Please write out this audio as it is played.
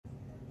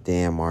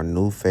Damn, our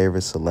new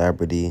favorite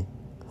celebrity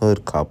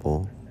hood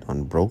couple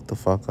done broke the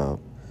fuck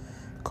up.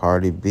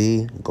 Cardi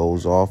B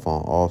goes off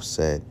on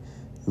OffSet.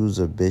 You's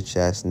a bitch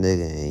ass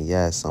nigga, and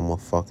yes, I'ma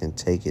fucking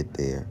take it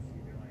there.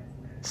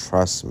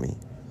 Trust me.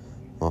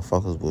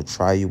 Motherfuckers will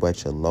try you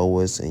at your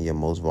lowest and your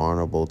most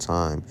vulnerable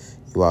time.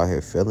 You out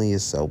here feeling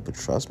yourself, but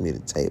trust me, the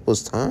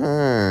tables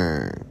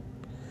turn.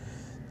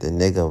 The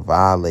nigga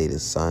violated,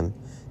 son.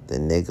 The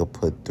nigga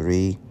put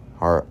 3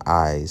 heart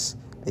eyes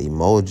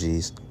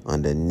emojis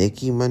on the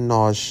Nicki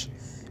Minaj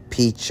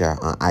picture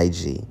on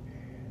IG.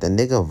 The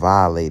nigga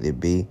violated,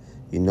 B.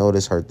 You know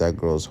this hurt that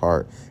girl's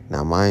heart.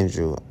 Now, mind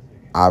you,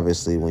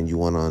 obviously, when you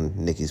went on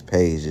Nicki's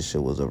page, this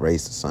shit was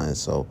erased or something,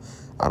 so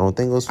I don't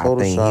think it was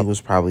Photoshop. I think he was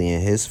probably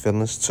in his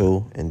feelings,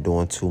 too, and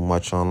doing too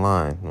much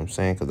online. You know what I'm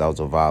saying? Because that was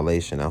a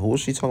violation. Now, who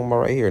was she talking about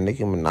right here?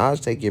 Nicki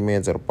Minaj, take your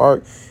man to the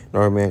park? No,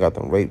 her man got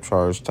them rape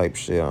charge type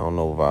shit. I don't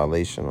know,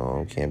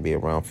 violation. Can't be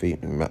around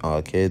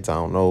kids. I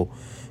don't know.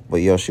 But,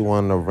 yo, she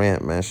wanted to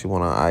rant, man. She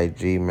went on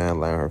IG, man,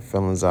 letting her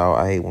feelings out.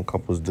 I hate when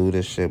couples do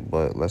this shit,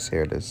 but let's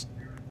hear this.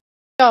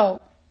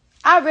 Yo,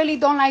 I really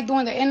don't like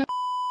doing the internet.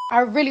 I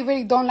really,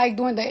 really don't like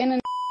doing the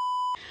internet.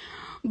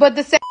 But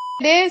the sad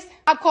is,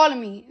 stop calling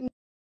me.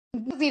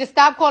 You need to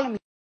stop calling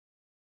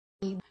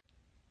me.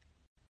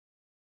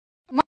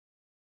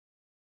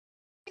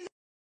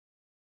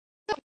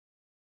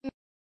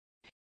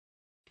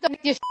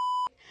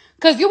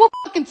 Cause you will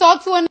fucking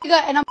talk to a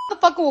nigga and a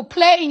motherfucker will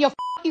play in your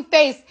fucking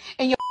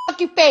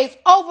face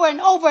over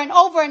and over and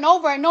over and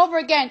over and over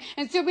again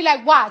until be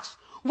like, watch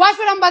what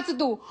I'm about to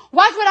do,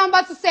 watch what I'm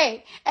about to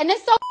say. And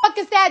it's so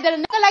fucking sad that a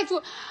nigga like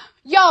to,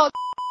 yo,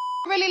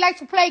 really like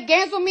to play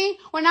games with me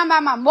when I'm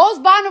at my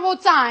most vulnerable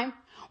time,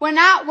 when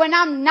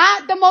I'm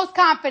not the most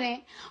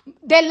confident.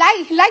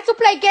 He likes to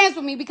play games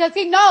with me because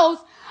he knows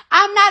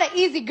I'm not an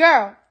easy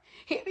girl.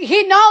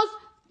 He knows.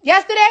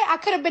 Yesterday, I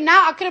could have been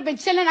out. I could have been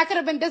chilling. I could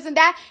have been this and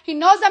that. He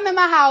knows I'm in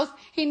my house.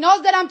 He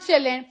knows that I'm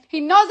chilling. He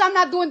knows I'm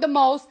not doing the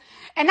most.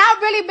 And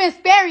I've really been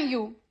sparing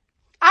you.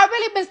 I've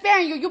really been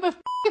sparing you. You've been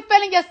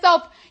feeling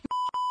yourself, you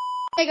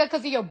nigga, because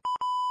of your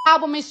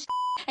album and shit.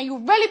 And you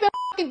really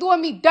been doing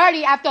me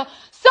dirty after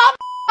some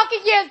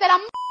fucking years that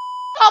I'm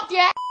up your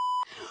ass.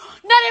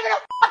 Not even a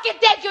fucking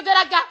thank you that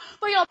I got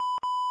for your.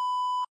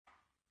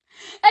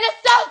 And it's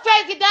so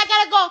crazy that I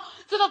gotta go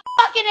to the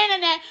fucking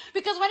internet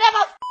because whenever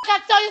I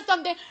tell you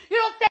something, you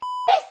don't take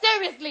it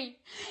seriously.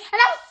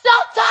 And I'm so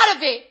tired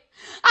of it.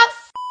 I'm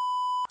so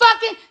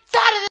fucking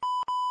tired of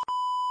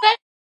this.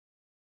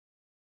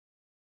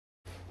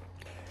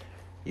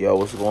 Yo,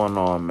 what's going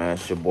on, man?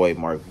 It's your boy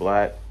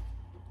Marc-Black.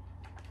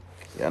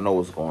 Yeah, I know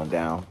what's going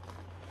down.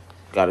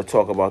 Got to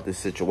talk about this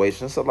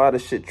situation. It's a lot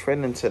of shit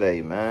trending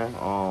today, man.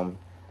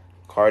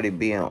 Cardi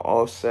B and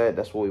OffSet,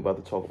 that's what we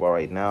about to talk about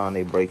right now, and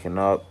they breaking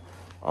up.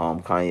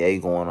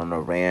 Kanye going on a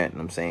rant,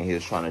 and I'm saying he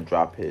was trying to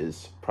drop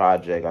his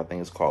project. I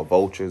think it's called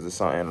Vultures or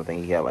something. I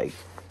think he had like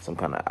some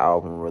kind of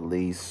album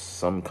release,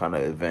 some kind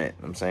of event.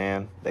 I'm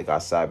saying they got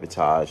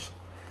sabotaged,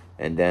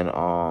 and then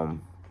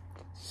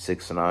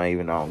 6ix9ine,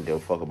 even though I don't give a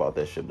fuck about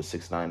that shit, but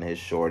 6ix9ine and his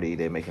shorty,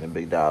 they making a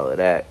big deal of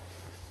that.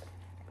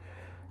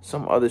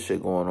 Some other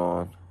shit going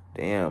on.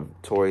 Damn,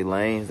 Tory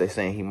Lanez, they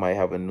saying he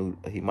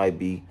might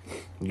be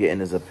getting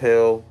his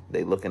appeal.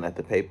 They looking at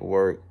the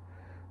paperwork.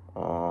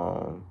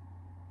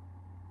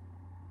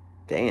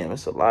 Damn,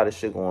 it's a lot of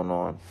shit going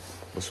on.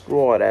 But screw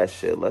all that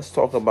shit. Let's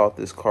talk about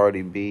this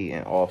Cardi B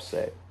and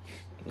OffSet.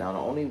 Now, the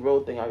only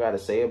real thing I gotta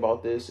say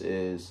about this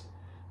is,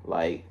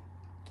 like,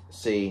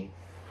 see,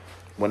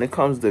 when it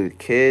comes to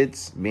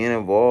kids being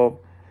involved,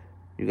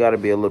 you gotta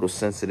be a little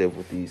sensitive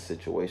with these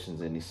situations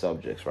and these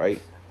subjects,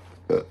 right?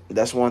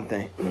 That's one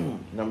thing.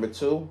 Number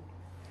two,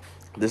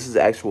 this is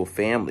actual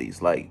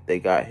families. Like, they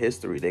got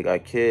history. They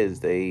got kids.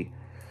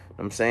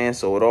 I'm saying?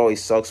 So it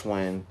always sucks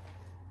when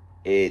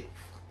it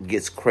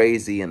gets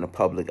crazy in the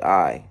public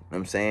eye. You know what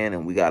I'm saying?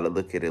 And we got to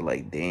look at it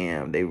like,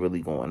 damn, they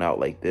really going out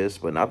like this.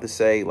 But not to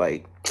say,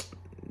 like,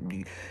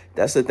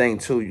 that's the thing,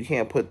 too. You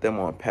can't put them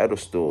on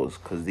pedestals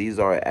because these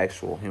are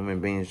actual human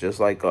beings just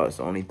like us.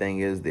 The only thing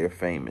is they're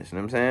famous. You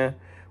know what I'm saying?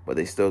 But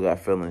they still got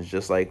feelings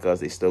just like us.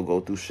 They still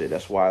go through shit.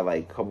 That's why,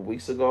 like, a couple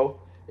weeks ago,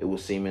 it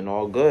was seeming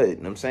all good. You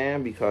know what I'm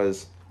saying?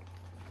 Because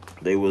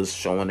they was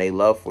showing their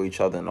love for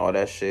each other and all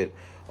that shit.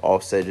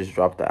 OffSet just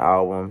dropped the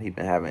album. He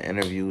been having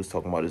interviews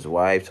talking about his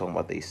wife, talking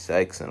about their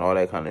sex and all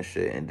that kind of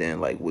shit. And then,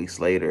 like, weeks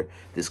later,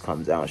 this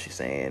comes out and she's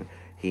saying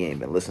he ain't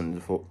been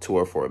listening to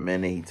her for a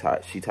minute.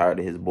 She tired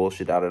of his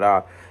bullshit,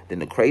 da-da-da. Then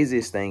the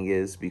craziest thing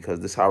is,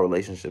 because this is how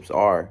relationships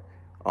are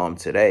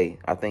today,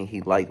 I think he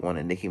liked one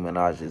of Nicki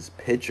Minaj's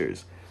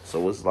pictures.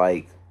 So it's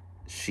like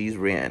she's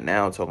ranting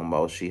now talking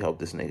about she helped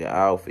this nigga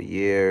out for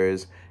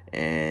years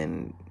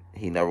and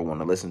he never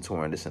want to listen to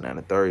her and this and that and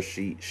the third.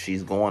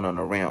 She's going on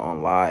a rant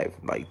on live.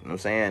 Like, you know what I'm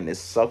saying? It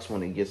sucks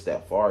when it gets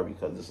that far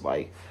because it's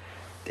like,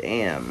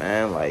 damn,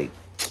 man, like,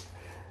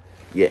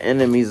 your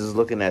enemies is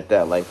looking at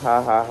that like,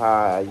 ha, ha,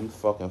 ha, you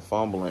fucking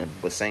fumbling.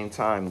 But same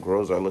time,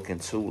 girls are looking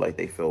too like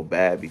they feel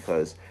bad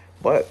because,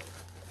 but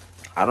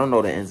I don't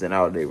know the ins and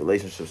outs of their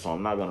relationship, so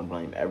I'm not going to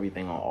blame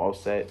everything on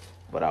OffSet.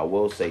 But I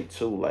will say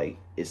too, like,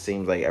 it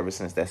seems like ever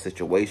since that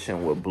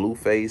situation with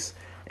Blueface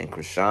and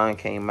Chrisean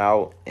came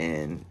out,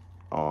 and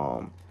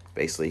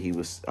basically he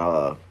was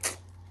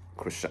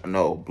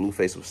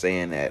Blueface was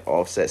saying that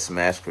Offset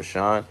smashed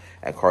Chrisean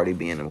at Cardi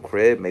B in them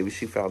crib. Maybe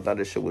she found out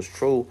this shit was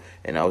true,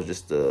 and that was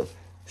just the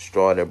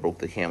straw that broke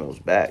the camel's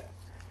back.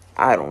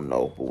 I don't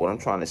know, but what I'm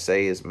trying to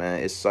say is,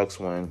 man, it sucks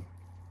when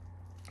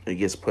it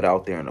gets put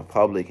out there in the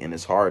public, and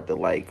it's hard to,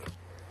 like,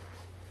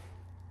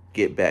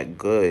 get back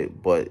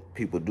good, but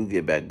people do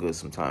get back good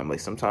sometimes.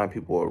 Like, sometimes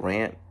people will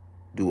rant,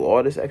 do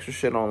all this extra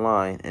shit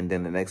online, and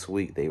then the next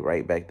week they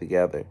right back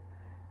together,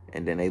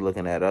 and then they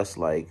looking at us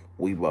like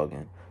we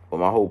bugging. But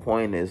my whole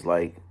point is,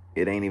 like,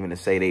 it ain't even to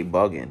say they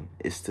bugging.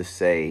 It's to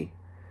say,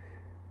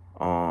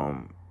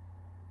 the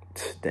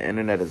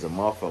internet is a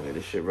motherfucker.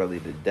 This shit really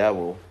the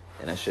devil,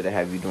 and that shit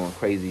have you doing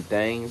crazy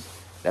things.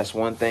 That's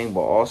one thing,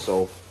 but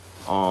also,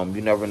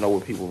 you never know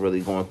what people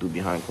really going through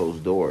behind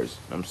closed doors.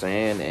 You know what I'm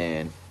saying?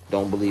 And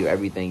don't believe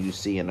everything you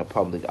see in the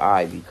public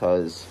eye,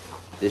 because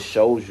this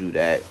shows you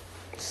that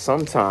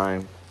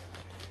sometimes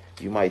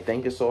you might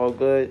think it's all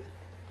good,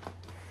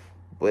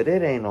 but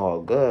it ain't all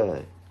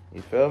good.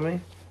 You feel me?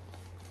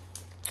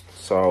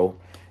 So,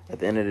 at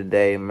the end of the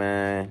day,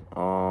 man,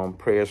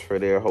 prayers for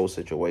their whole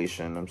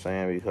situation, you know what I'm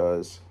saying?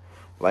 Because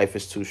life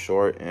is too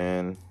short,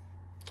 and,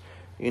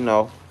 you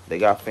know, they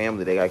got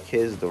family, they got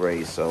kids to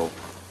raise, so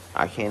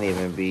I can't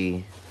even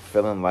be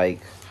feeling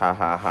like, ha,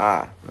 ha,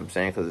 ha, you know what I'm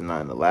saying? Because it's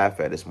nothing to laugh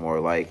at. It's more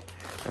like, you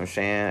know what I'm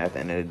saying, at the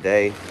end of the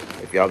day,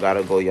 if y'all got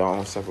to go your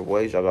own separate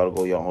ways, y'all got to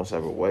go your own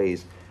separate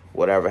ways.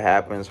 Whatever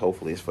happens,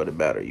 hopefully it's for the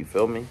better. You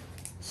feel me?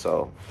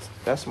 So,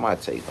 that's my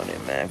take on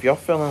it, man. If y'all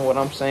feeling what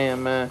I'm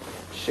saying, man,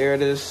 share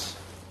this,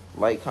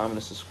 like, comment,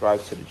 and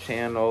subscribe to the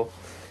channel,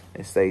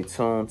 and stay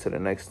tuned to the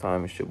next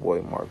time. It's your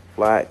boy,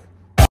 Marc-Black.